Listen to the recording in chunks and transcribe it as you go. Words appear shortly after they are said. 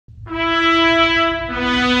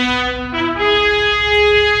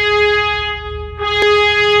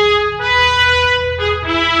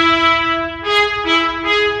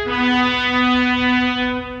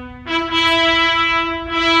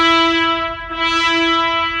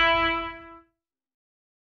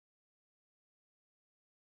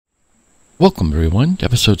Welcome everyone to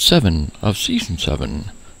episode 7 of season 7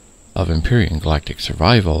 of Empyrean Galactic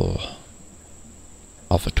Survival,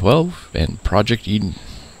 Alpha 12 and Project Eden.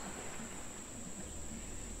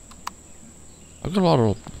 I've got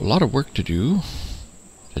a lot of work to do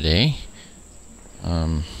today.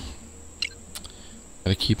 Gotta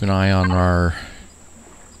keep an eye on our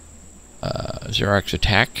Xerax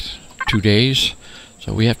attack, 2 days,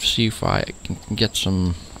 so we have to see if I can get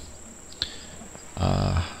some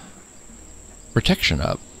protection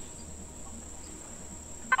up.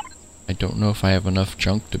 I don't know if I have enough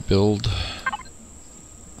junk to build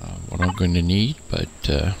what I'm going to need, but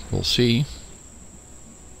we'll see.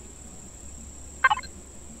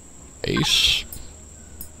 Base.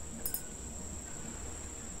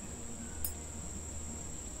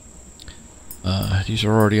 These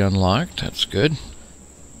are already unlocked. That's good.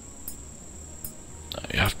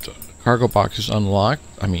 I have to. Cargo box is unlocked.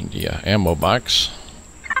 I mean the ammo box.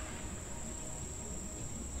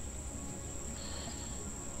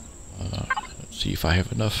 Let's see if I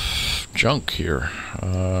have enough junk here.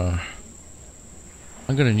 I'm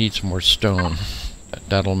gonna need some more stone.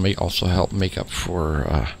 That'll also help make up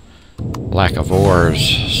for lack of ores.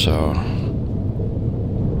 So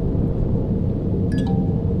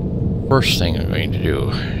first thing I'm going to do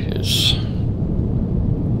is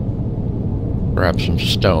grab some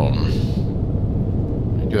stone.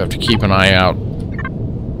 I do have to keep an eye out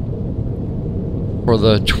for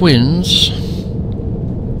the twins.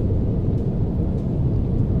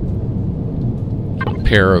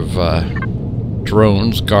 Pair of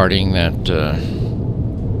drones guarding that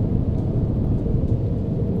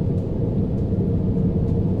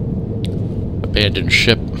abandoned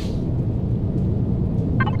ship.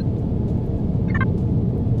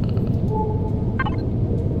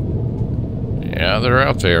 Yeah, they're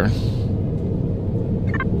out there.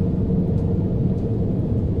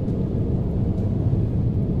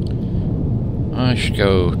 I should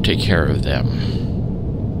go take care of them.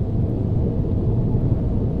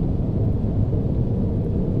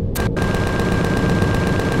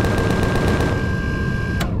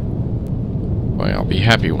 I'll be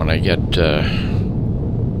happy when I get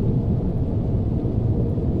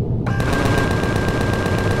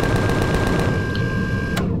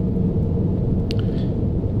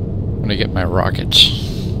my rockets,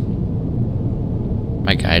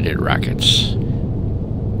 my guided rockets.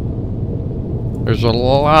 There's a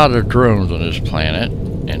lot of drones on this planet,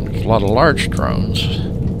 and there's a lot of large drones,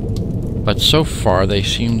 but so far they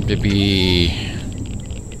seem to be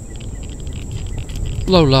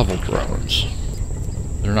low-level drones.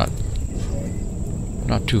 They're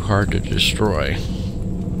not too hard to destroy,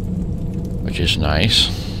 which is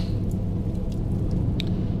nice.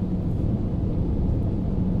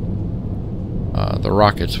 The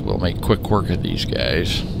rockets will make quick work of these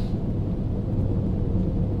guys.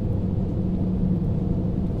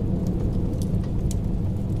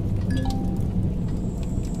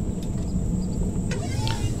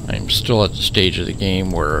 I'm still at the stage of the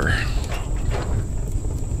game where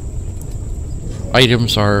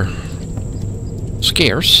items are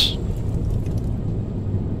scarce,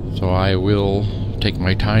 so I will take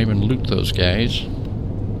my time and loot those guys.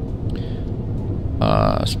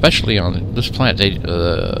 Especially on this planet,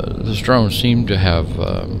 this drone seemed to have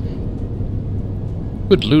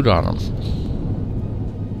good loot on them.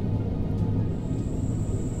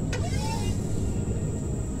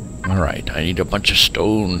 Alright, I need a bunch of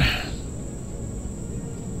stone.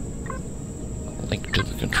 Link to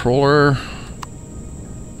the controller.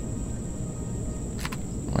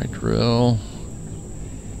 My drill.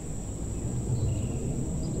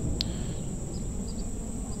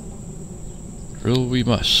 Drill we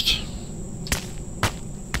must.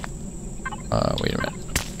 Wait a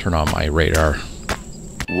minute. Turn on my radar.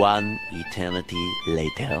 One eternity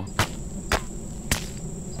later.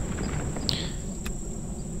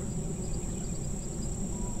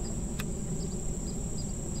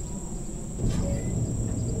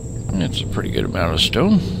 It's a pretty good amount of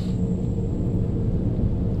stone.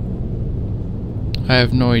 I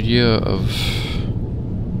have no idea of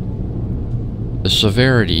the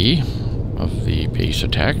severity of the base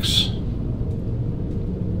attacks.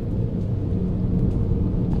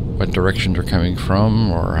 What direction they're coming from,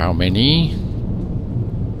 or how many.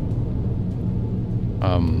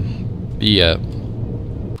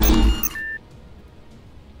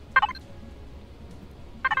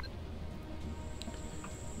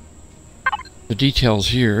 The details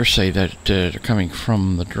here say that they're coming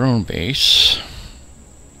from the drone base.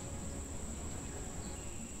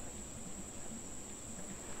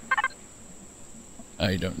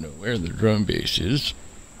 I don't know where the drone base is.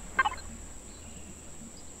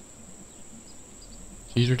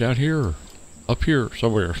 It's either down here or up here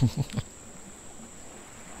somewhere.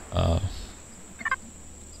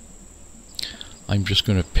 I'm just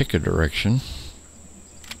going to pick a direction.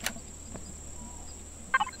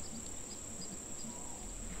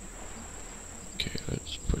 Okay,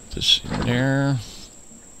 let's put this in there.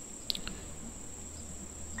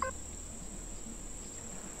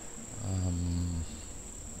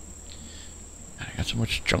 I got so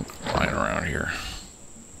much junk lying around here.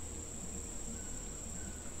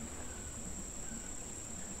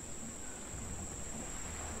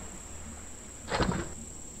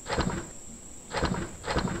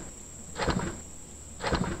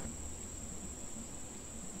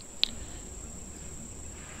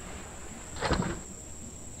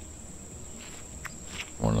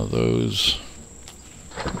 One of those.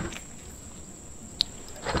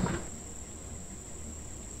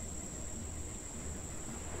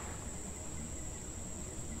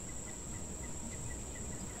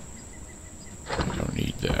 I don't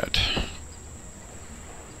need that.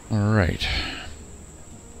 All right.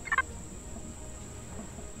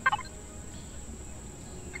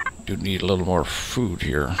 Do need a little more food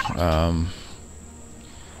here.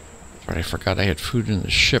 But I forgot I had food in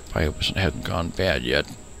the ship. I hadn't gone bad yet.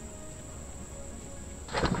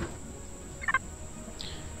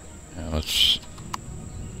 Now let's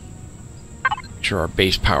make sure our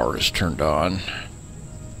base power is turned on.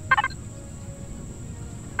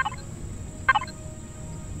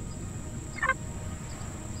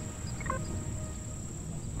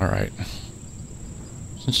 Alright.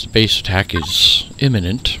 Since the base attack is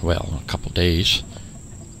imminent, well, a couple days,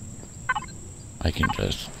 I can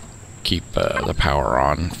just keep the power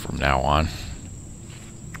on from now on.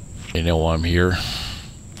 They know I'm here.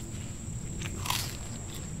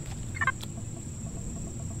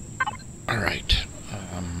 Alright.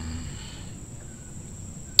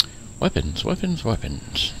 Weapons, weapons,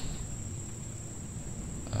 weapons.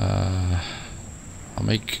 I'll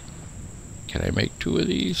make... Can I make 2 of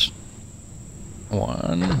these?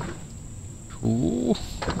 1, 2...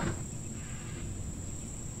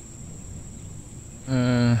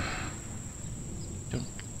 Don't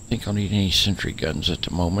think I'll need any sentry guns at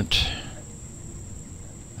the moment.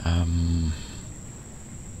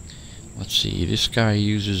 Let's see, this guy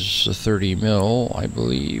uses a 30 mil, I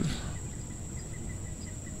believe.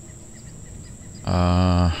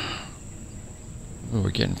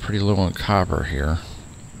 We're getting pretty low on copper here.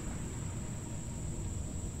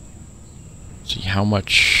 Let's see how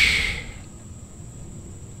much...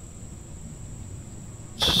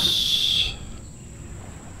 Can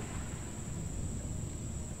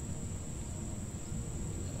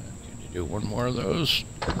you do one more of those?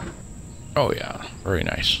 Oh yeah, very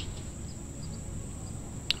nice.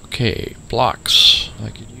 Okay, blocks. I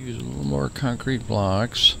could use a little more concrete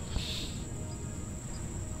blocks.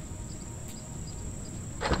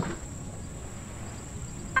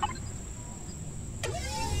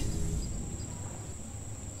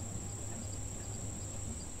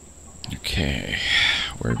 Okay,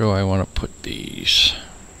 where do I want to put these?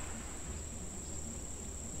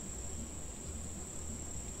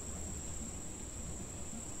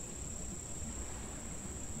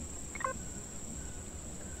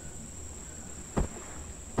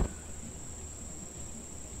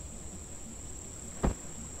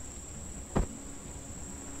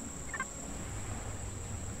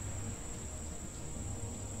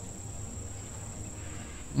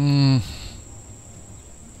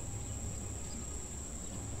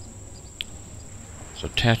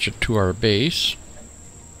 Let's attach it to our base.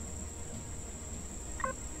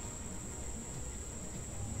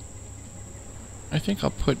 I think I'll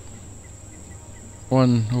put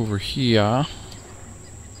one over here.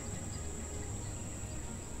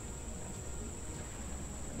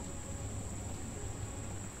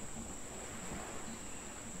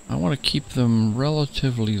 I want to keep them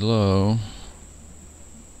relatively low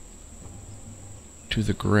to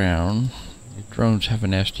the ground. The drones have a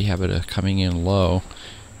nasty habit of coming in low.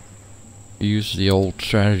 We use the old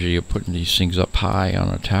strategy of putting these things up high on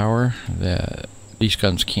a tower. These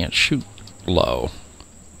guns can't shoot low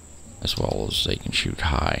as well as they can shoot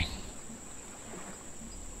high.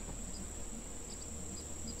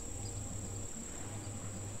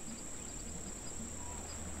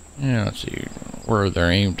 Yeah, let's see. Where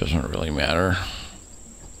they're aimed doesn't really matter.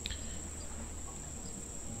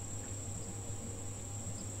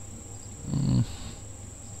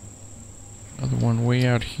 Another one way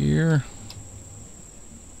out here.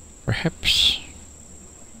 Perhaps.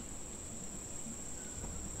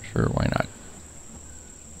 Sure, why not?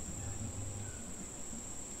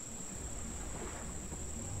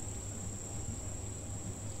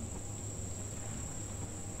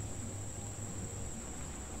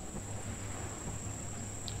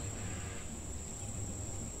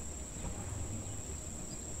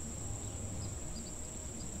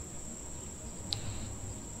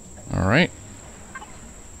 Alright.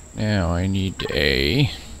 Now I need a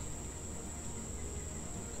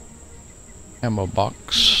ammo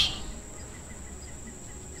box.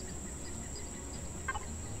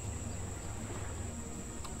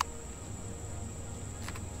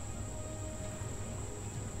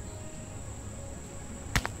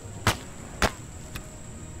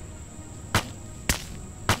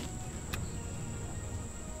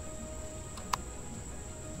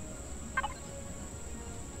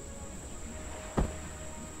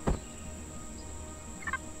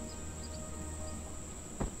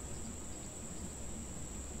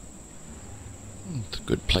 It's a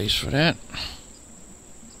good place for that.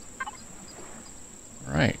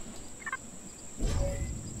 Right.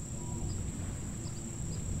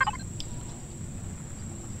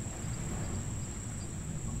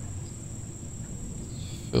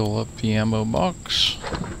 Fill up the ammo box.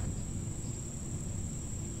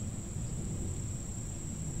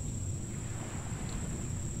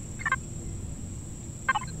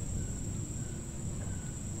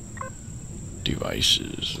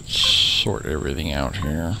 Devices. Let's sort everything out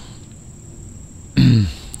here.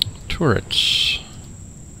 Turrets.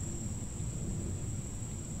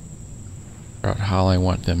 About how I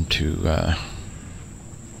want them to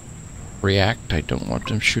react. I don't want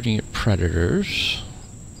them shooting at predators.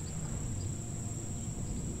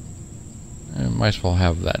 I might as well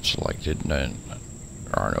have that selected. There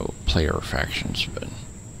are no player factions, but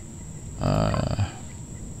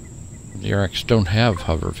the RX don't have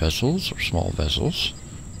hover vessels or small vessels.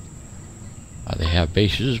 They have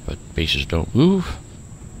bases, but bases don't move.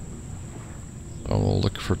 So we'll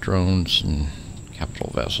look for drones and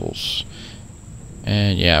capital vessels.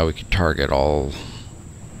 And yeah, we can target all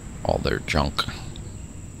their junk.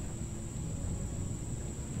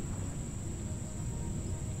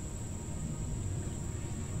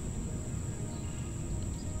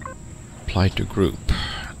 Apply to group.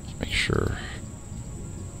 Let's make sure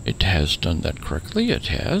it has done that correctly. It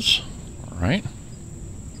has. Alright.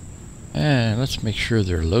 And let's make sure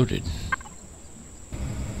they're loaded.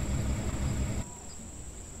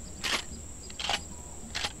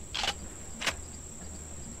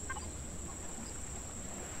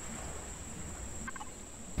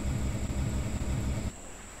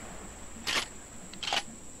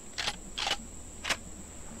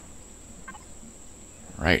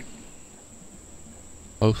 Right.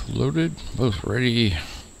 Both loaded, both ready.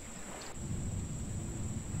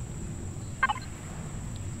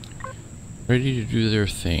 Ready to do their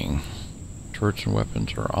thing. Turrets and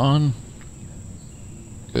weapons are on.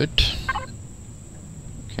 Good.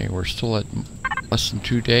 Okay, we're still at less than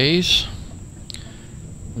 2 days.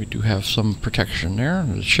 We do have some protection there.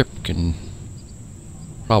 The ship can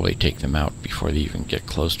probably take them out before they even get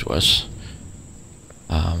close to us.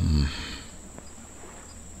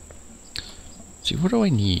 See, what do I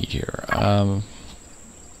need here?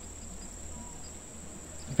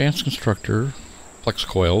 Advanced constructor, flex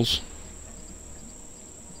coils.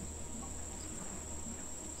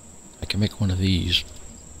 I can make one of these.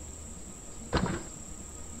 Let's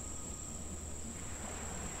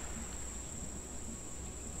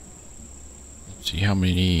see how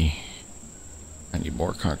many. I need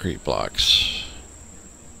more concrete blocks.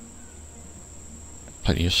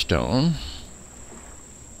 Plenty of stone.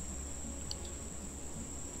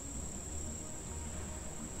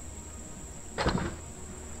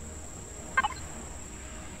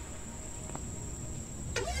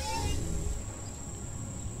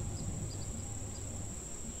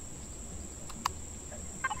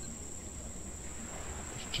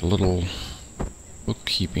 A little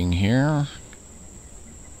bookkeeping here.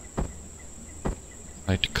 I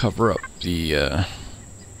like to cover up the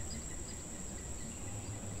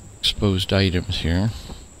exposed items here.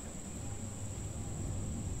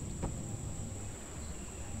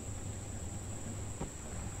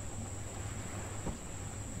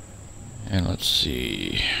 And let's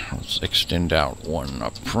see, let's extend out one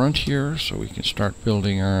up front here so we can start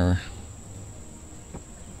building our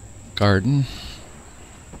garden.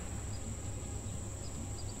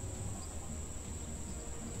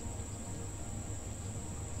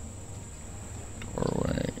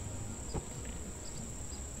 Doorway.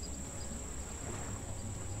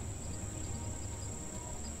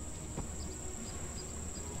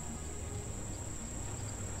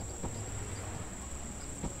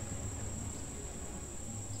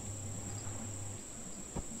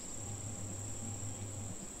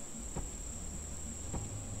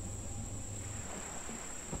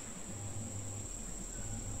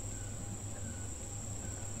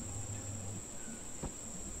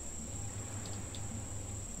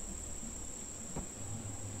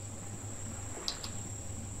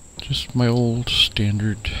 Just my old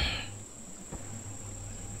standard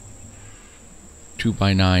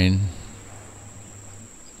 2x9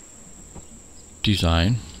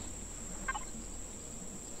 design.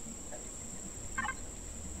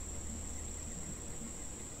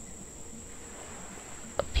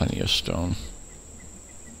 Got plenty of stone.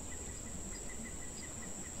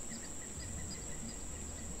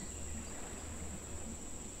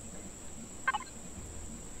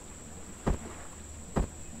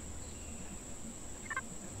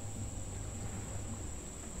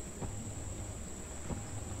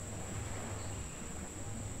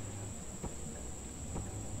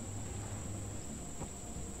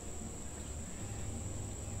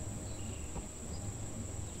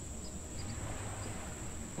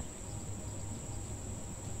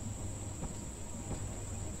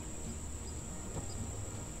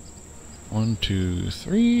 One, two,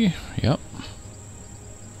 three. Yep.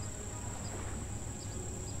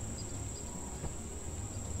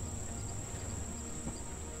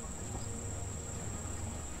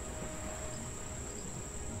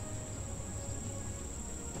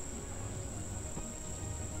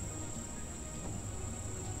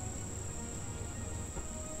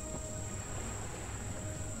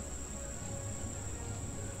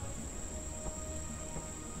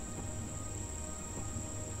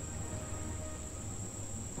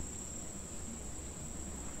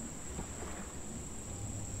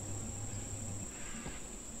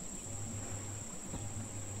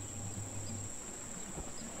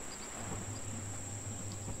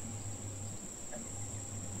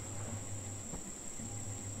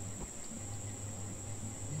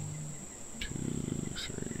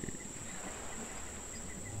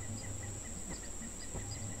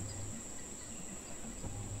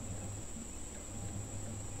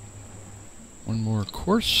 One more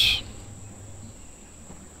course.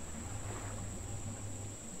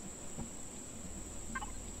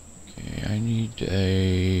 Okay, I need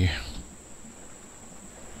a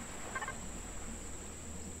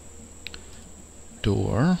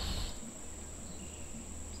door.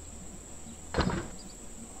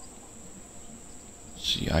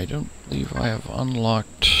 See, I don't believe I have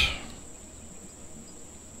unlocked.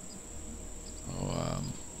 Oh,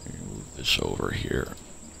 let me move this over here.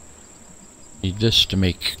 Need this to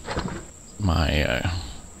make my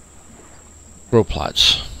grow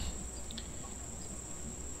plots.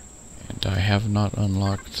 And I have not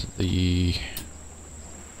unlocked the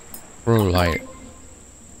grow light.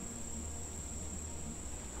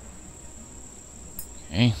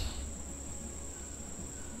 Okay.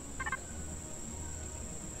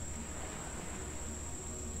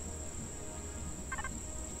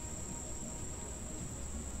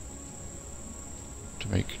 To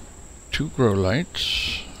make 2 grow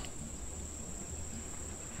lights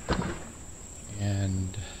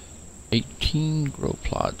and 18 grow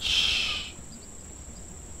plots.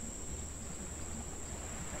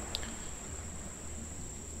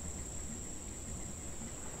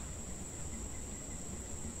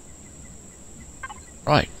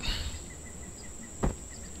 Right.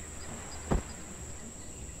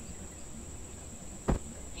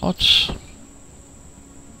 Plots.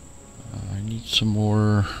 I need some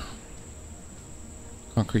more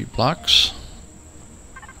concrete blocks.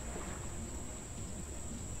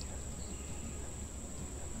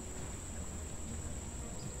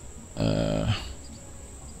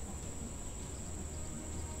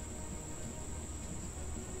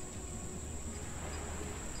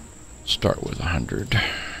 Start with 100.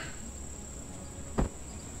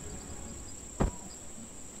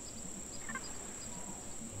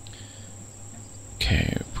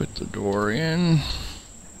 Okay, put the door in.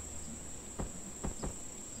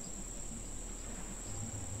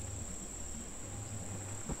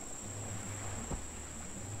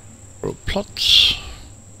 Grow plots.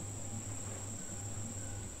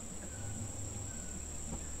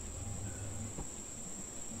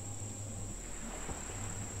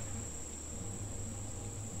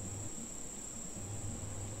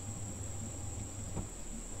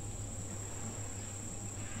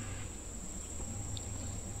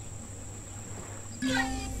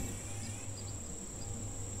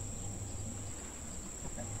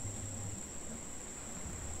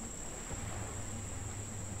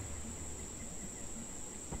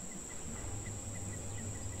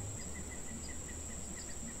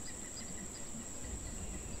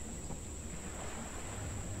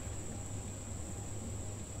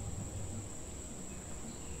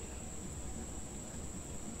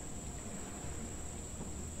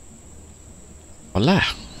 Voila.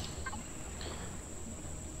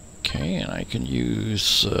 Okay, and I can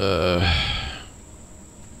use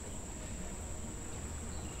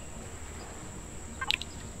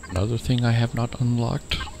Another thing I have not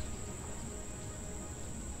unlocked.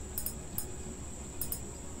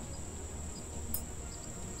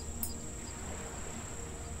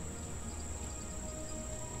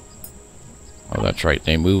 Oh, that's right,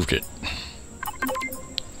 they moved it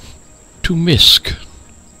to Misk.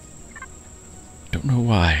 Don't know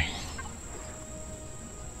why.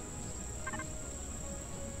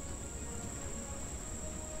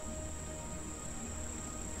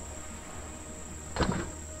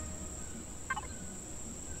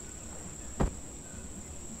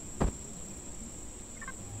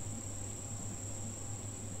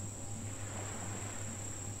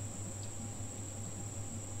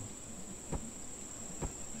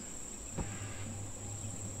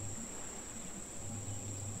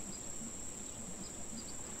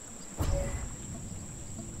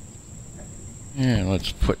 And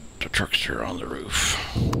let's put the truckster on the roof.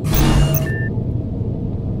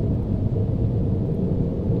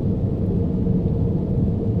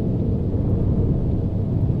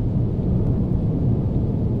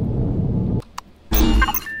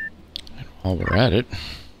 And while we're at it,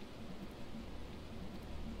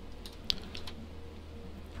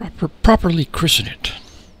 properly christen it.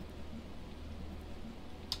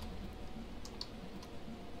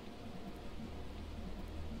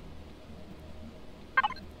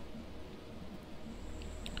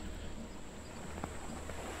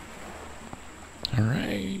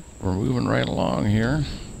 Alright, we're moving right along here.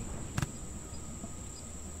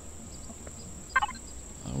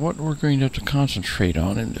 What we're going to have to concentrate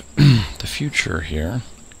on in the future here,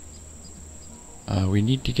 we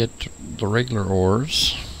need to get the regular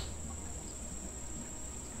ores.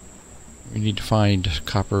 We need to find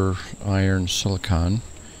copper, iron, silicon.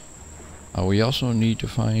 We also need to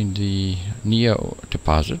find the neo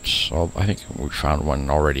deposits. I think we found one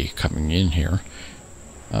already coming in here.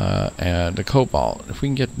 And the cobalt. If we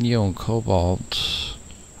can get neo and cobalt,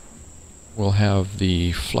 we'll have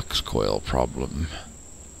the flux coil problem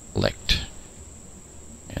licked.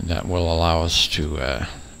 And that will allow us to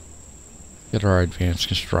get our advanced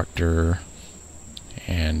constructor,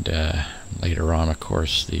 and later on, of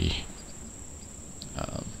course, the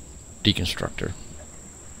deconstructor,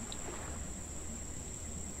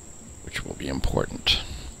 which will be important.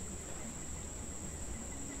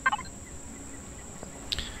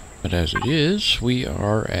 But as it is, we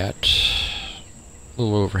are at a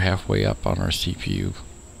little over halfway up on our CPU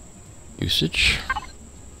usage.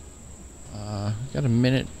 Got a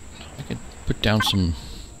minute. I could put down some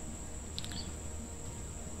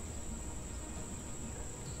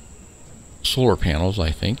solar panels,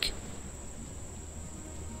 I think.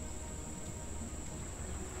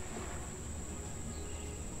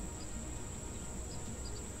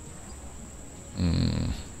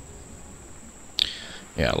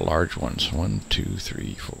 Yeah, large ones. 1, 2,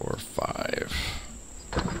 3, 4, 5.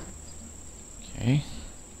 Okay.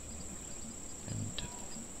 And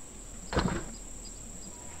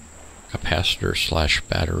capacitor slash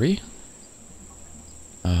battery.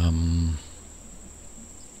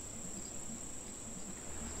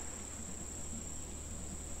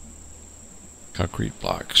 Concrete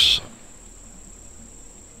blocks.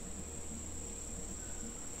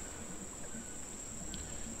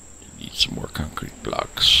 Need some more concrete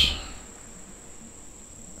blocks.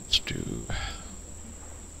 Let's do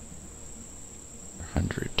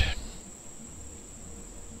 100.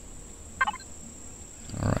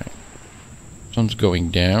 Alright. Sun's going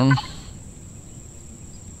down.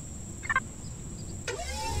 If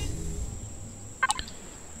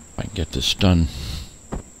I can get this done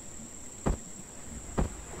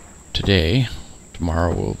today,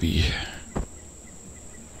 tomorrow we'll be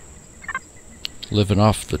living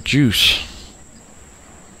off the juice.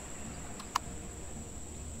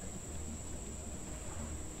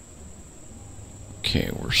 Okay,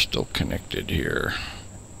 we're still connected here.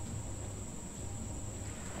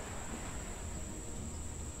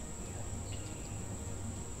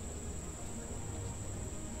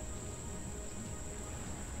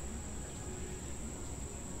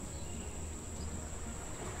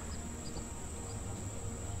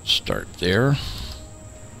 Start there.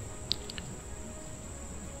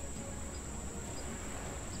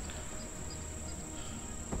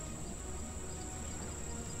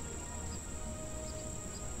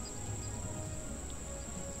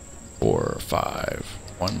 Four, 5.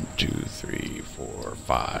 1, 2, 3, 4,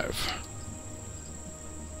 5.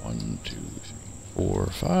 1, 2, 3, 4,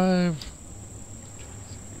 5.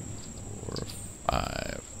 4,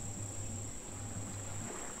 5.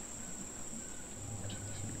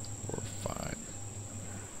 4, 5.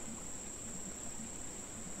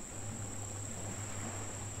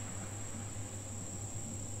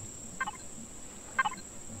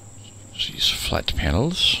 flat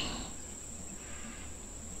panels.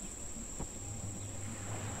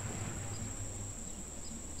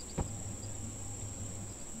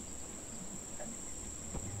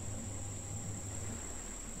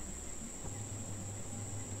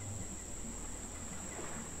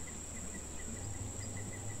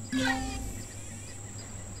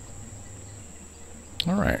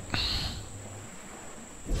 All right.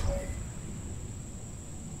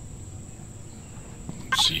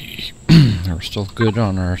 Let's see. We're still good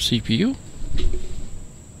on our CPU.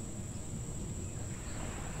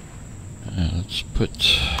 Let's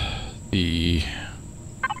put the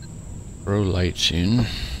row lights in.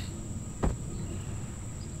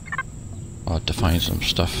 I'll have to find some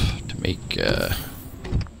stuff to make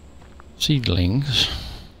seedlings.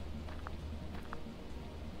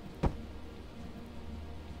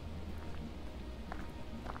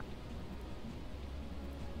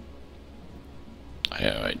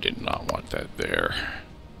 I did not want that there.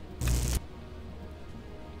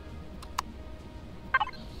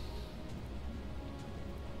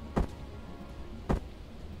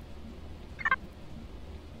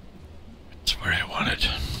 That's where I want it.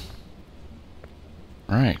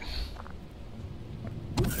 All right.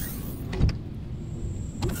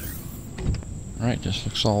 All right, this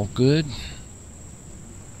looks all good.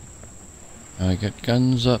 I got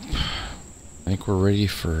guns up. I think we're ready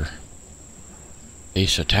for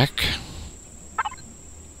base attack.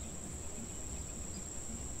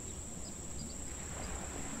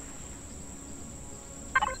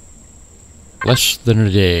 Less than a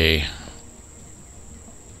day.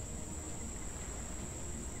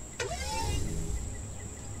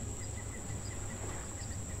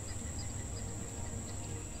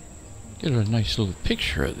 Get a nice little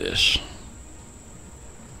picture of this.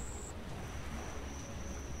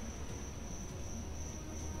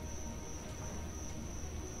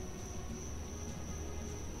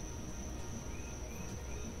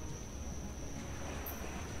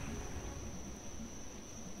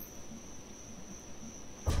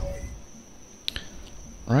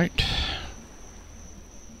 Right.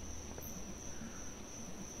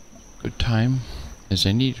 Good time, as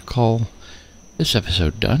I need to call this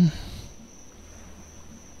episode done.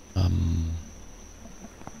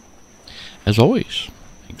 As always,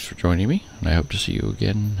 thanks for joining me, and I hope to see you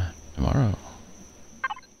again tomorrow.